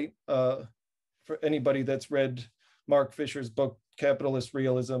minds, right? For anybody that's read Mark Fisher's book, Capitalist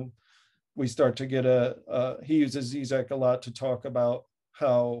Realism, we start to get he uses Zizek a lot to talk about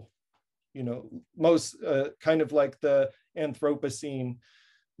how, most kind of like the Anthropocene,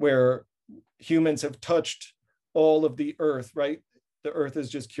 where humans have touched all of the earth, right? The earth is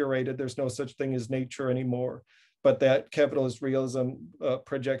just curated. There's no such thing as nature anymore. But that capitalist realism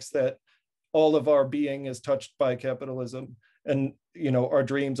projects that all of our being is touched by capitalism. And, our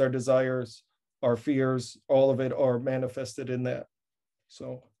dreams, our desires, our fears, all of it are manifested in that.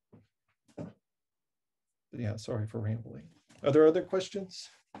 So, yeah, sorry for rambling. Are there other questions?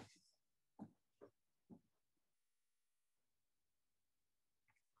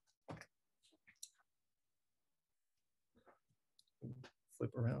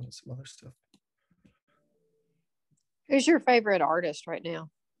 Flip around and some other stuff. Who's your favorite artist right now?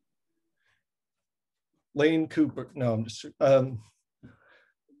 Lane Cooper. No, I'm just, I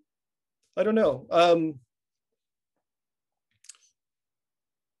don't know.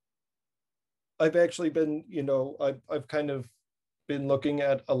 I've actually been, I've kind of been looking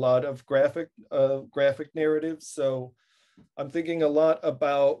at a lot of graphic narratives. So I'm thinking a lot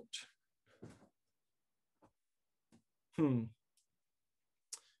about,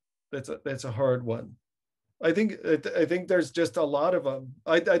 that's a hard one. I think there's just a lot of them.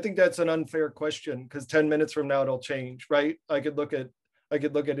 I think that's an unfair question, because 10 minutes from now it'll change, right? I could look at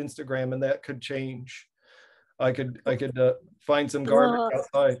Instagram and that could change. I could find some garbage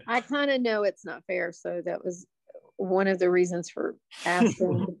outside. I kind of know it's not fair, so that was one of the reasons for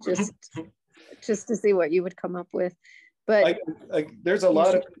asking, just to see what you would come up with. But there's a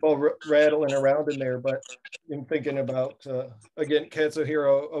lot of people rattling around in there, but I'm thinking about again,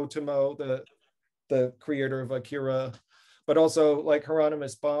 Katsuhiro Otomo, the creator of Akira, but also like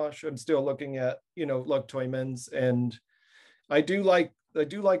Hieronymus Bosch. I'm still looking at, Luc Tuymans, and I do like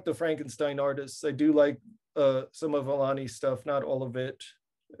the Frankenstein artists. I do like some of Alani's stuff, not all of it,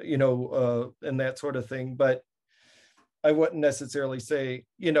 and that sort of thing. But I wouldn't necessarily say,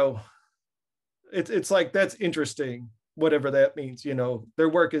 it's like, that's interesting, whatever that means. Their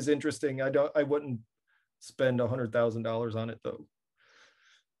work is interesting. I wouldn't spend $100,000 on it though.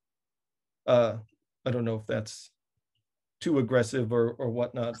 I don't know if that's too aggressive or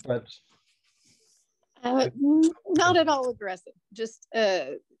whatnot, but not at all aggressive. Just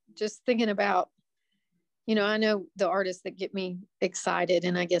thinking about, I know the artists that get me excited,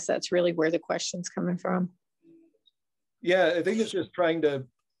 and I guess that's really where the question's coming from. Yeah, I think it's just trying to.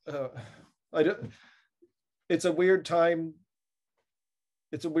 It's a weird time.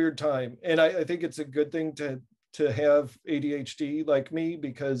 It's a weird time, and I think it's a good thing to have ADHD like me,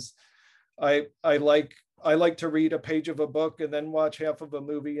 because I like to read a page of a book and then watch half of a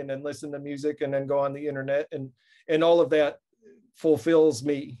movie and then listen to music and then go on the internet, and all of that fulfills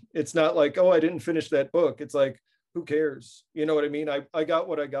me. It's not like, oh, I didn't finish that book. It's like, who cares? You know what I mean? I got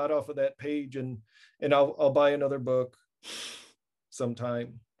what I got off of that page, and I'll buy another book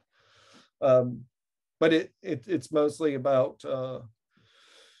sometime. But it's mostly about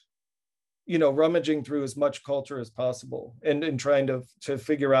rummaging through as much culture as possible and trying to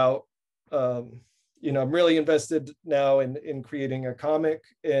figure out. I'm really invested now in creating a comic,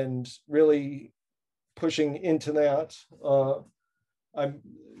 and really pushing into that. I'm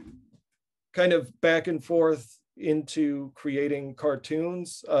kind of back and forth into creating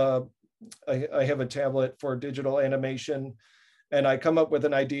cartoons. I have a tablet for digital animation, and I come up with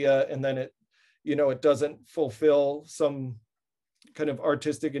an idea, and then it, it doesn't fulfill some kind of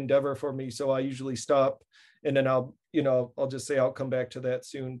artistic endeavor for me. So I usually stop, and then I'll just say I'll come back to that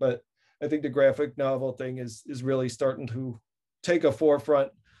soon. But I think the graphic novel thing is really starting to take a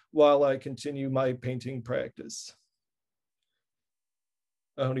forefront while I continue my painting practice.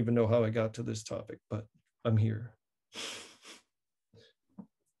 I don't even know how I got to this topic, but I'm here.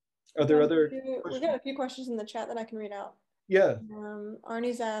 Are there other questions? We've got a few questions in the chat that I can read out. Yeah.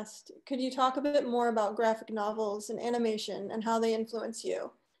 Arnie's asked, could you talk a bit more about graphic novels and animation and how they influence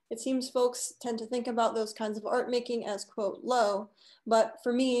you? It seems folks tend to think about those kinds of art making as, quote, low, but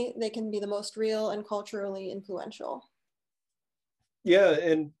for me, they can be the most real and culturally influential. Yeah,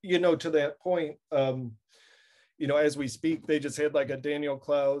 and to that point, as we speak, they just had like a Daniel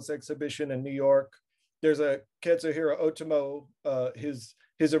Klaus exhibition in New York. There's a Katsuhiro Otomo, his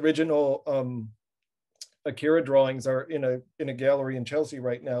original Akira drawings are in a gallery in Chelsea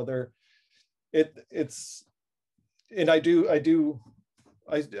right now. I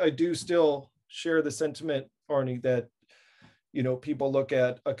do still share the sentiment, Arnie, that people look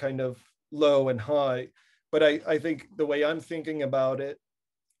at a kind of low and high, but I think the way I'm thinking about it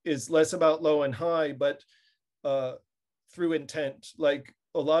is less about low and high, but through intent. Like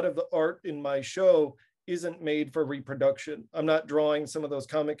a lot of the art in my show isn't made for reproduction. I'm not drawing some of those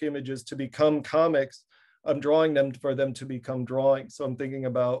comic images to become comics. I'm drawing them for them to become drawings. So I'm thinking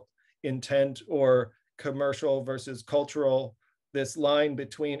about intent or commercial versus cultural, this line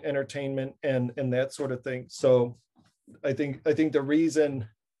between entertainment and that sort of thing. So I think the reason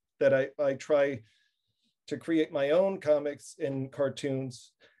that I try to create my own comics and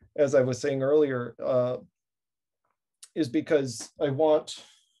cartoons, as I was saying earlier, is because I want,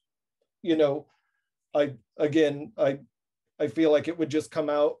 I feel like it would just come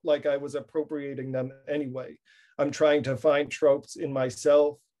out like I was appropriating them anyway. I'm trying to find tropes in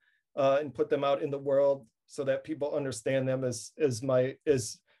myself and put them out in the world so that people understand them as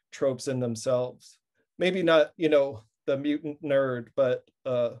tropes in themselves. Maybe not, the mutant nerd, but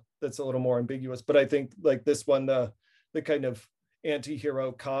that's a little more ambiguous. But I think like this one, the kind of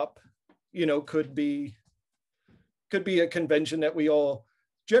anti-hero cop, could be a convention that we all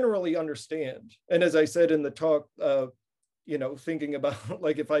generally understand. And as I said in the talk, thinking about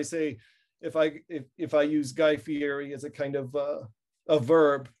like if I use Guy Fieri as a kind of a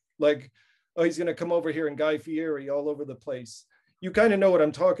verb, like, oh, he's going to come over here and Guy Fieri all over the place. You kind of know what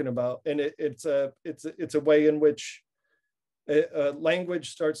I'm talking about, and it's a way in which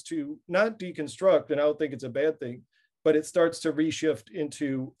language starts to not deconstruct, and I don't think it's a bad thing, but it starts to reshift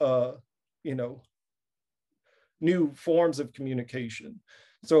into new forms of communication.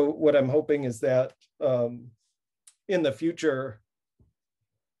 So what I'm hoping is that in the future,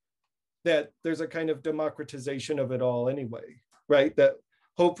 that there's a kind of democratization of it all anyway, right? That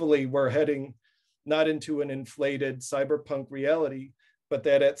hopefully we're heading not into an inflated cyberpunk reality, but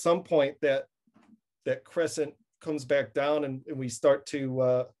that at some point that crescent comes back down and we start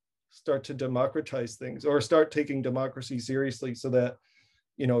to democratize things, or start taking democracy seriously, so that,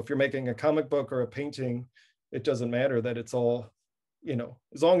 if you're making a comic book or a painting, it doesn't matter that it's all,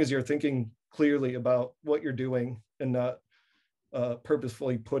 as long as you're thinking clearly about what you're doing and not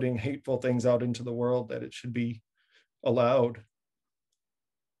purposefully putting hateful things out into the world, that it should be allowed.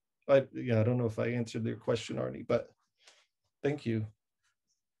 I don't know if I answered your question, Arnie, but thank you.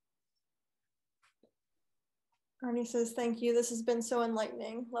 Arnie says, thank you. This has been so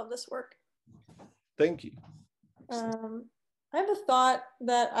enlightening. Love this work. Thank you. I have a thought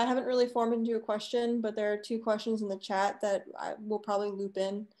that I haven't really formed into a question, but there are two questions in the chat that I will probably loop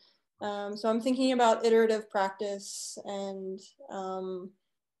in. So I'm thinking about iterative practice, and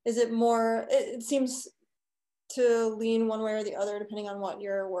is it more, it seems to lean one way or the other depending on what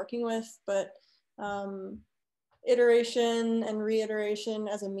you're working with, but iteration and reiteration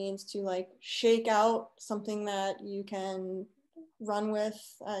as a means to like shake out something that you can run with.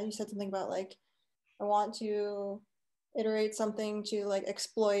 You said something about like, I want to iterate something to like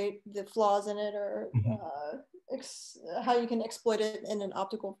exploit the flaws in it, or how you can exploit it in an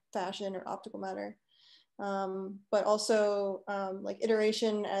optical fashion or optical manner. But also like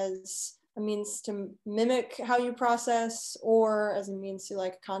iteration as a means to mimic how you process, or as a means to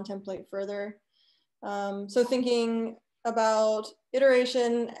like contemplate further. So thinking about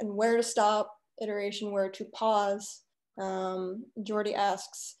iteration and where to stop, iteration where to pause. Jordy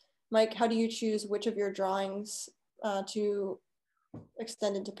asks, Mike, how do you choose which of your drawings to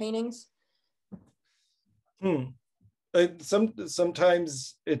extend into paintings?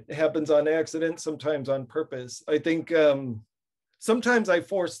 Sometimes it happens on accident, sometimes on purpose. I think sometimes I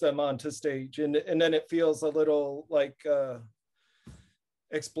force them onto stage, and then it feels a little like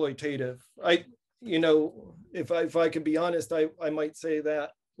exploitative. If I can be honest, I might say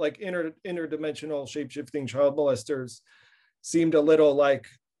that like interdimensional shape-shifting child molesters seemed a little like,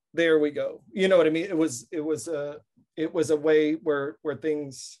 there we go. You know what I mean? It was a way where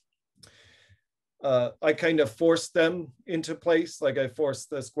things, I kind of forced them into place. Like I forced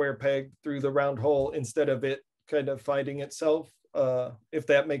the square peg through the round hole instead of it kind of finding itself, if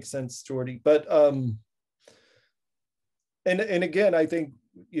that makes sense, Jordy. But and again, I think,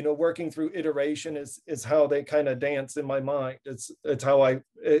 working through iteration is how they kind of dance in my mind. It's how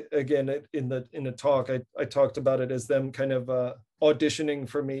again, in the talk, I talked about it as them kind of auditioning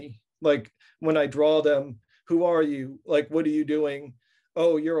for me. Like when I draw them, who are you? Like, what are you doing?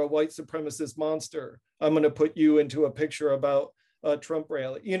 Oh, you're a white supremacist monster. I'm going to put you into a picture about a Trump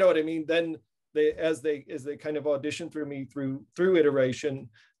rally. You know what I mean? Then as they kind of audition through me through iteration,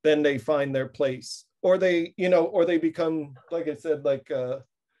 then they find their place, or they become, like I said, like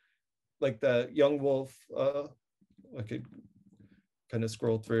the young wolf. I could kind of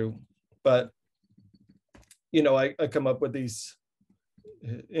scroll through, but I come up with these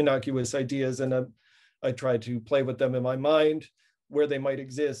innocuous ideas, and I try to play with them in my mind where they might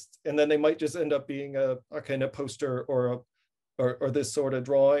exist, and then they might just end up being a kind of poster or this sort of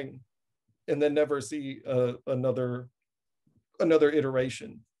drawing, and then never see another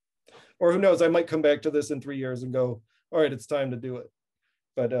iteration. Or who knows, I might come back to this in 3 years and go, all right, it's time to do it.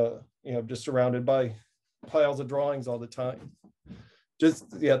 But I'm just surrounded by piles of drawings all the time. That's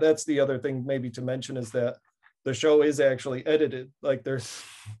the other thing maybe to mention, is that the show is actually edited. Like there's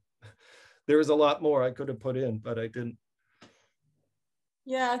a lot more I could have put in, but I didn't.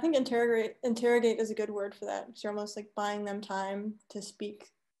 Yeah, I think interrogate is a good word for that. You're almost like buying them time to speak,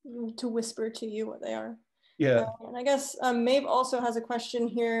 to whisper to you what they are. Yeah. And I guess Maeve also has a question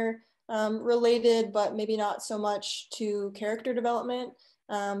here, related, but maybe not so much to character development.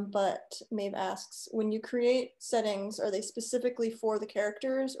 But Maeve asks, when you create settings, are they specifically for the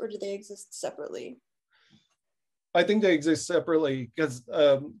characters, or do they exist separately? I think they exist separately because,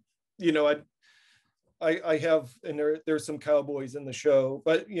 I have, and there's some cowboys in the show,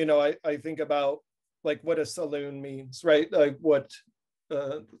 but, I think about like what a saloon means, right? Like what,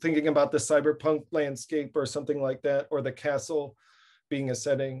 thinking about the cyberpunk landscape or something like that, or the castle being a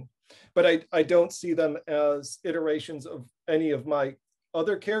setting. But I don't see them as iterations of any of my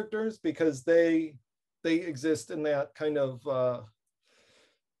other characters, because they exist in that kind of,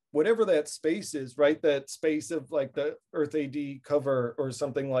 whatever that space is, right? That space of like the Earth AD cover or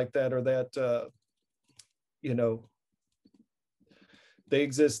something like that, or that, they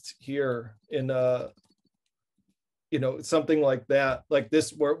exist here in, something like that, like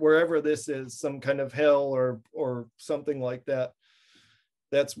this, wherever this is, some kind of hell or something like that.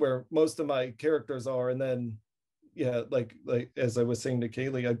 That's where most of my characters are. And then, like as I was saying to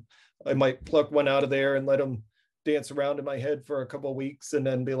Kaylee, I might pluck one out of there and let them dance around in my head for a couple of weeks, and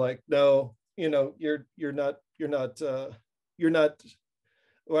then be like, no, you're not,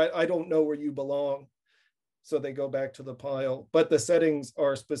 well, I don't know where you belong. So they go back to the pile. But the settings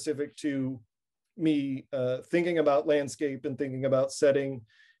are specific to me, thinking about landscape and thinking about setting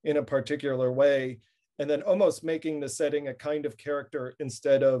in a particular way, and then almost making the setting a kind of character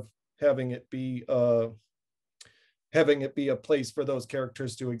instead of having it be a place for those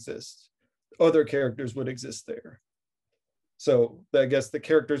characters to exist. Other characters would exist there. So I guess the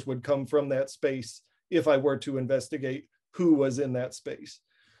characters would come from that space if I were to investigate who was in that space,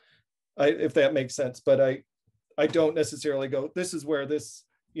 if that makes sense. But I don't necessarily go, this is where this,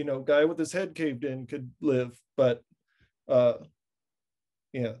 guy with his head caved in could live. But so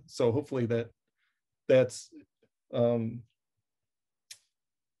hopefully that's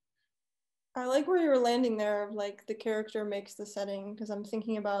I like where you were landing there, of like the character makes the setting, because I'm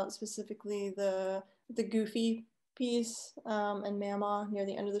thinking about specifically the Goofy piece, and Mama near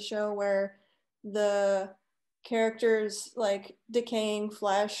the end of the show, where the characters like decaying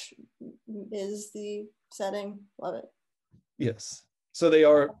flesh is the setting. Love it. Yes. So they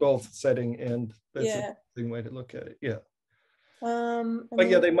are both setting, and that's Yeah. an interesting way to look at it. Yeah. But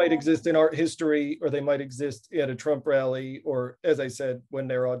yeah, they might exist in art history, or they might exist at a Trump rally, or as I said, when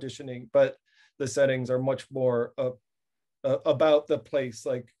they're auditioning, but the settings are much more about the place.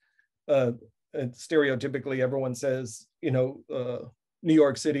 Like and stereotypically everyone says, New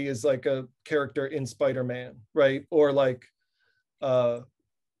York City is like a character in Spider-Man, right? Or like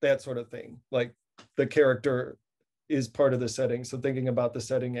that sort of thing. Like the character is part of the setting. So thinking about the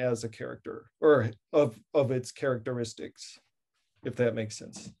setting as a character, or of its characteristics, if that makes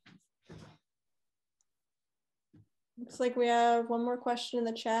sense. Looks like we have one more question in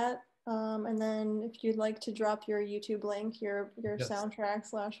the chat. And then if you'd like to drop your YouTube link, your Yes. soundtrack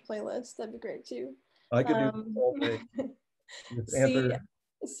 / playlist, that'd be great too. I could do this all day.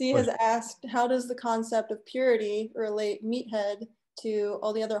 C has asked, how does the concept of purity relate Meathead to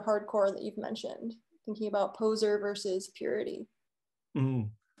all the other hardcore that you've mentioned? Thinking about poser versus purity. Mm.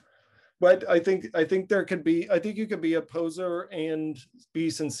 But I think there could be, I think you could be a poser and be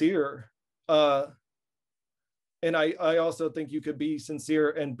sincere. And I also think you could be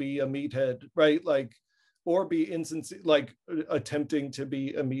sincere and be a meathead, right? Like, or be insincere, like attempting to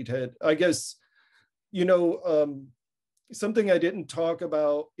be a meathead. I guess, you know, something I didn't talk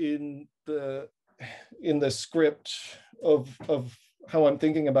about in the script of how I'm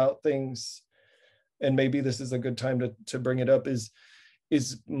thinking about things, and maybe this is a good time to bring it up, is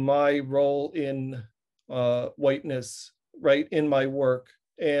my role in whiteness, right, in my work.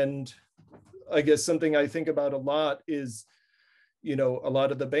 And I guess something I think about a lot is, you know, a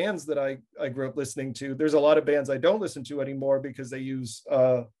lot of the bands that I grew up listening to, there's a lot of bands I don't listen to anymore because they use,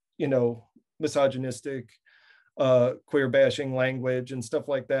 you know, misogynistic, queer bashing language and stuff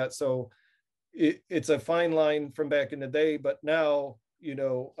like that. So it's a fine line from back in the day, but now, you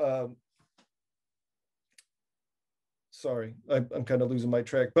know, sorry, I'm kind of losing my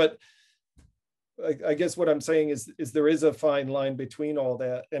track, but I guess what I'm saying is there is a fine line between all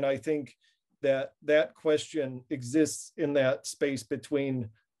that. And I think that question exists in that space between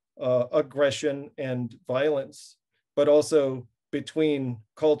aggression and violence, but also between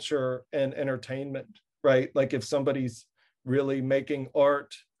culture and entertainment, right? Like if somebody's really making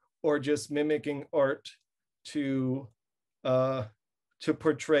art or just mimicking art to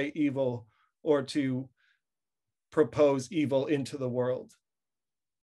portray evil or to propose evil into the world,